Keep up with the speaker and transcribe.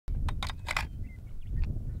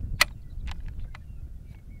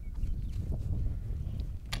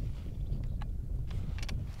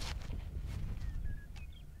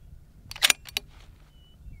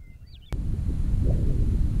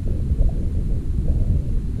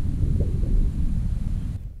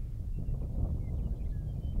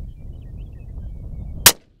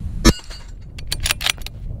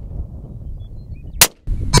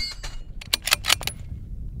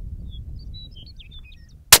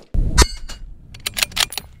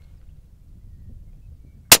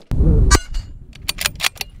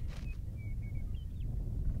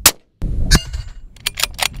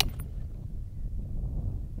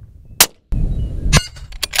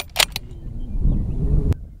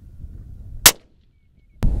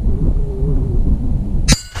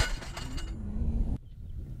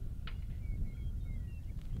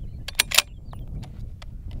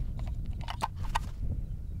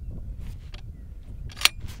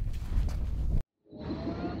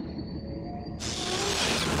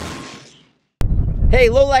Hey,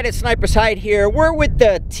 Lowlight at Sniper's Hide here. We're with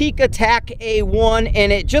the Tikka Tac A1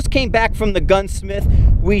 and it just came back from the gunsmith.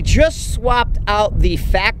 We just swapped out the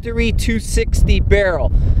factory 260 barrel.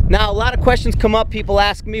 Now, a lot of questions come up. People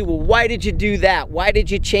ask me, well, why did you do that? Why did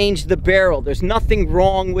you change the barrel? There's nothing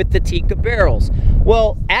wrong with the Tikka barrels.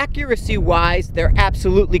 Well, accuracy-wise, they're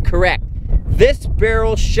absolutely correct. This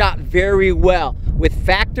barrel shot very well. With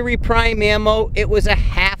factory prime ammo, it was a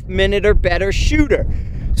half-minute or better shooter.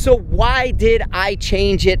 So why did I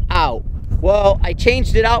change it out? Well, I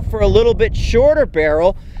changed it out for a little bit shorter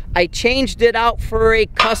barrel. I changed it out for a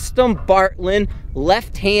custom Bartlett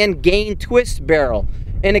left-hand gain twist barrel.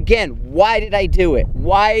 And again, why did I do it?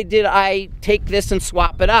 Why did I take this and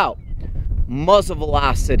swap it out? Muzzle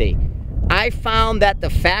velocity. I found that the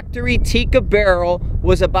factory Tikka barrel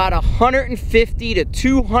was about 150 to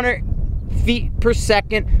 200 feet per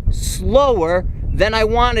second slower than I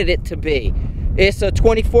wanted it to be. It's a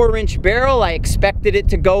 24-inch barrel. I expected it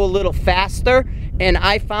to go a little faster, and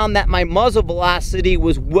I found that my muzzle velocity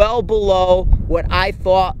was well below what I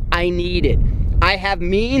thought I needed. I have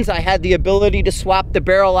means. I had the ability to swap the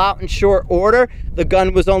barrel out in short order. The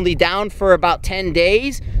gun was only down for about 10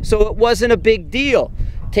 days, so it wasn't a big deal.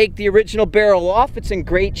 Take the original barrel off. It's in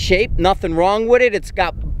great shape. Nothing wrong with it. It's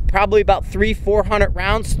got probably about 300-400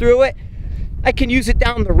 rounds through it. I can use it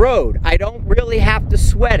down the road. I don't really have to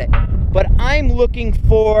sweat it. But I'm looking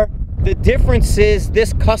for the differences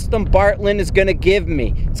this custom Bartlett is going to give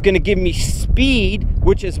me. It's going to give me speed,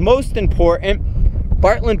 which is most important.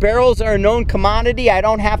 Bartlett barrels are a known commodity. I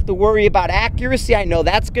don't have to worry about accuracy. I know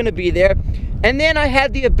that's going to be there. And then I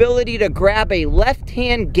had the ability to grab a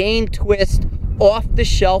left-hand gain twist off the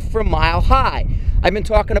shelf from Mile High. I've been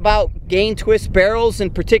talking about gain twist barrels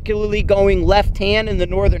and particularly going left hand in the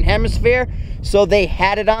Northern Hemisphere. So they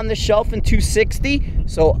had it on the shelf in 260.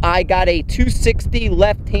 So I got a 260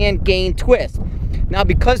 left hand gain twist. Now,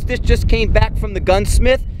 because this just came back from the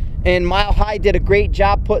gunsmith and Mile High did a great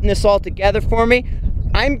job putting this all together for me,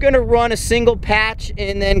 I'm gonna run a single patch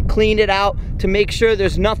and then clean it out to make sure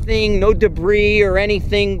there's nothing, no debris or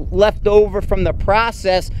anything left over from the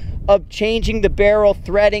process of changing the barrel,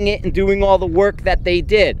 threading it, and doing all the work that they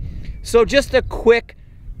did. So just a quick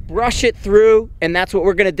brush it through, and that's what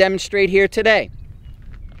we're going to demonstrate here today.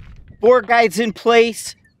 Bore guide's in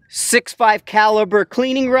place, 6.5 caliber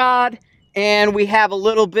cleaning rod, and we have a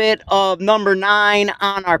little bit of number 9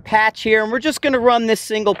 on our patch here, and we're just going to run this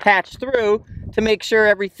single patch through to make sure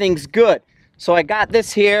everything's good. So I got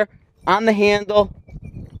this here on the handle,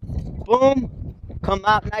 boom. Come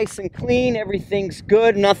out nice and clean, everything's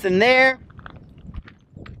good, nothing there.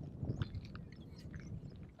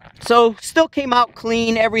 So still came out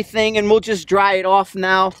clean, everything, and we'll just dry it off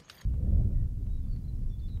now.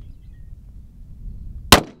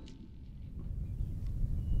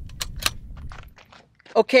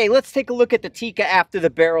 Okay, let's take a look at the Tikka after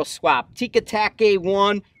the barrel swap. Tikka Tac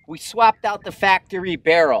A1, we swapped out the factory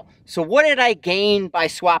barrel. So what did I gain by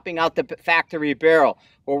swapping out the factory barrel?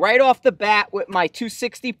 Well, right off the bat with my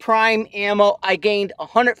 260 prime ammo, I gained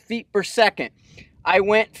 100 feet per second. I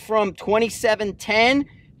went from 2710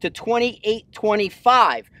 to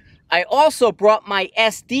 2825. I also brought my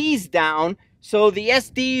SDs down. So the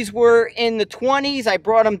SDs were in the 20s. I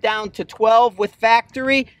brought them down to 12 with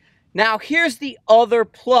factory. Now here's the other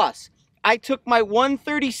plus. I took my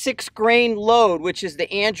 136 grain load, which is the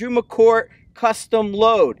Andrew McCourt custom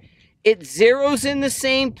load. It zeroes in the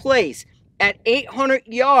same place. At 800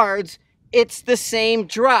 yards, it's the same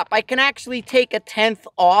drop. I can actually take a 1/10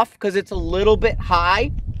 off because it's a little bit high,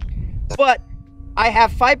 but I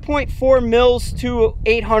have 5.4 mils to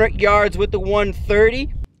 800 yards with the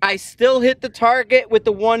 130. I still hit the target with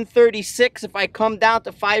the 136. If I come down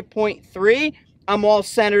to 5.3, I'm all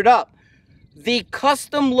centered up. The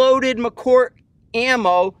custom loaded McCourt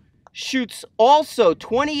ammo shoots also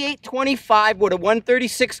 28-25 with a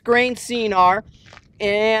 136 grain CNR.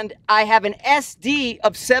 And I have an SD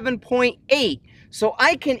of 7.8, so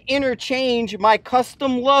I can interchange my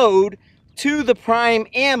custom load to the prime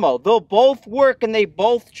ammo. They'll both work and they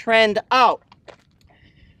both trend out.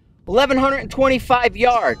 1,125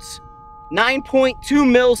 yards, 9.2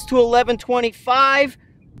 mils to 1125.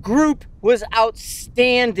 Group was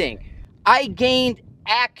outstanding. I gained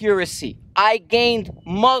accuracy. I gained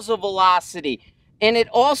muzzle velocity. And it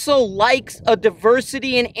also likes a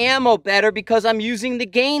diversity in ammo better because I'm using the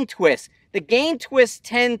gain twist. The gain twists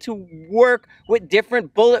tend to work with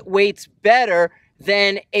different bullet weights better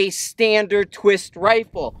than a standard twist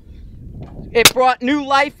rifle. It brought new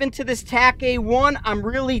life into this Tac A1. I'm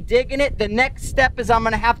really digging it. The next step is I'm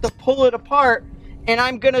going to have to pull it apart and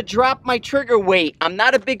I'm gonna drop my trigger weight. I'm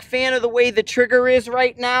not a big fan of the way the trigger is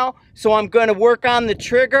right now, so I'm gonna work on the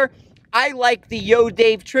trigger. I like the Yo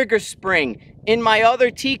Dave trigger spring. In my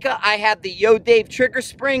other Tikka, I have the Yo Dave trigger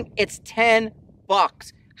spring. It's 10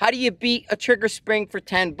 bucks. How do you beat a trigger spring for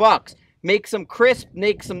 10 bucks? Makes them crisp,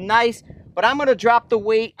 makes them nice, but I'm gonna drop the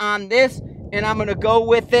weight on this and I'm gonna go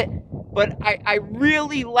with it. But I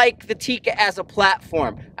really like the Tikka as a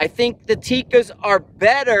platform. I think the Tikkas are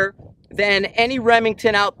better than any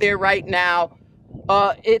Remington out there right now.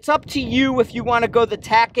 It's up to you if you want to go the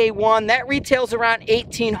Tac A1. That retails around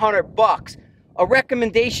 1,800 bucks. A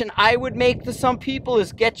recommendation I would make to some people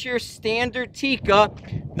is get your standard Tikka,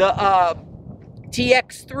 the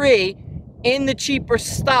TX3, in the cheaper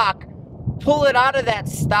stock. Pull it out of that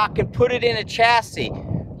stock and put it in a chassis.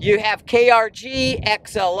 You have KRG,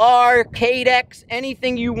 XLR, Cadex,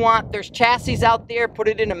 anything you want. There's chassis out there. Put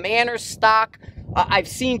it in a Manners stock. I've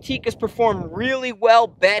seen Tikkas perform really well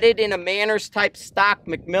bedded in a Manners type stock,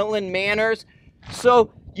 Macmillan Manners.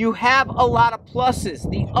 So you have a lot of pluses.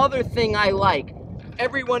 The other thing I like,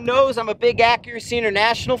 everyone knows I'm a big Accuracy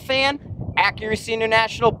International fan. Accuracy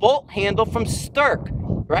International bolt handle from Sturk,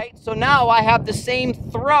 right? So now I have the same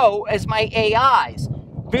throw as my AIs.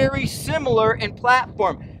 Very similar in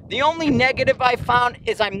platform. The only negative I found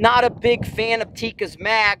is I'm not a big fan of Tikka's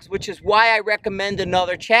mags, which is why I recommend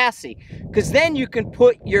another chassis. Because then you can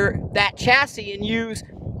put that chassis and use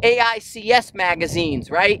AICS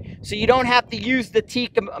magazines, right? So you don't have to use the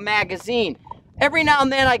Tikka magazine. Every now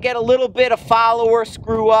and then I get a little bit of follower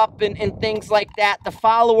screw up and things like that. The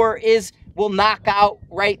follower will knock out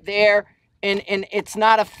right there, and it's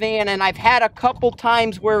not a fan. And I've had a couple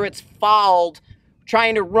times where it's fouled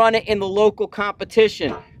trying to run it in the local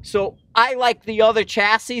competition. So I like the other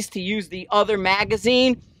chassis to use the other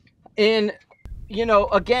magazine. And, you know,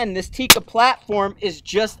 again, this Tikka platform is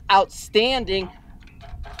just outstanding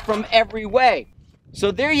from every way.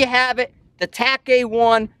 So there you have it, the Tac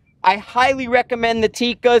A1. I highly recommend the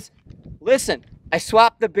Tikkas. Listen, I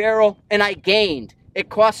swapped the barrel and I gained. It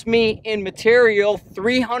cost me in material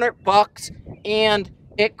 300 bucks and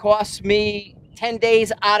it cost me 10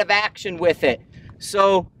 days out of action with it.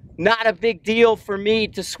 So not a big deal for me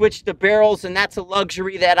to switch the barrels, and that's a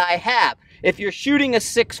luxury that I have. If you're shooting a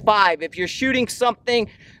 6.5, if you're shooting something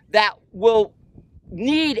that will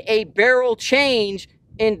need a barrel change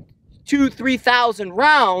in 2,000-3,000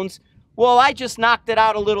 rounds, well, I just knocked it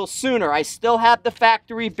out a little sooner. I still have the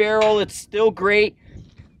factory barrel. It's still great.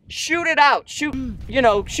 Shoot it out. Shoot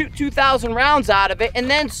 2,000 rounds out of it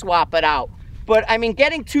and then swap it out. But, I mean,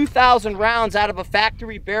 getting 2,000 rounds out of a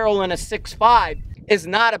factory barrel in a 6.5 is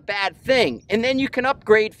not a bad thing. And then you can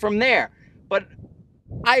upgrade from there. But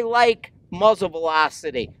I like muzzle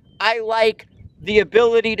velocity. I like the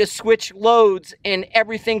ability to switch loads and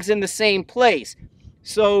everything's in the same place.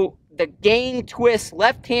 So the gain twist,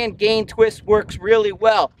 left-hand gain twist works really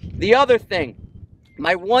well. The other thing,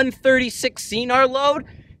 my 136 Xenar load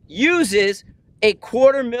uses a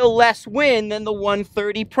 1/4 mil less wind than the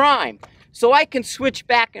 130 prime. So I can switch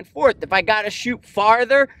back and forth. If I got to shoot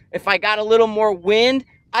farther, if I got a little more wind,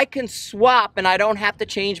 I can swap and I don't have to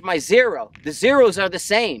change my zero. The zeros are the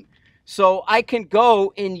same. So I can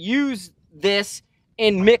go and use this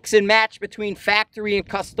and mix and match between factory and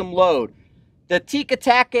custom load. The Tikka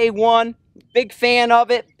Tac A1, big fan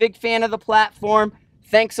of it, big fan of the platform.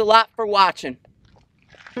 Thanks a lot for watching.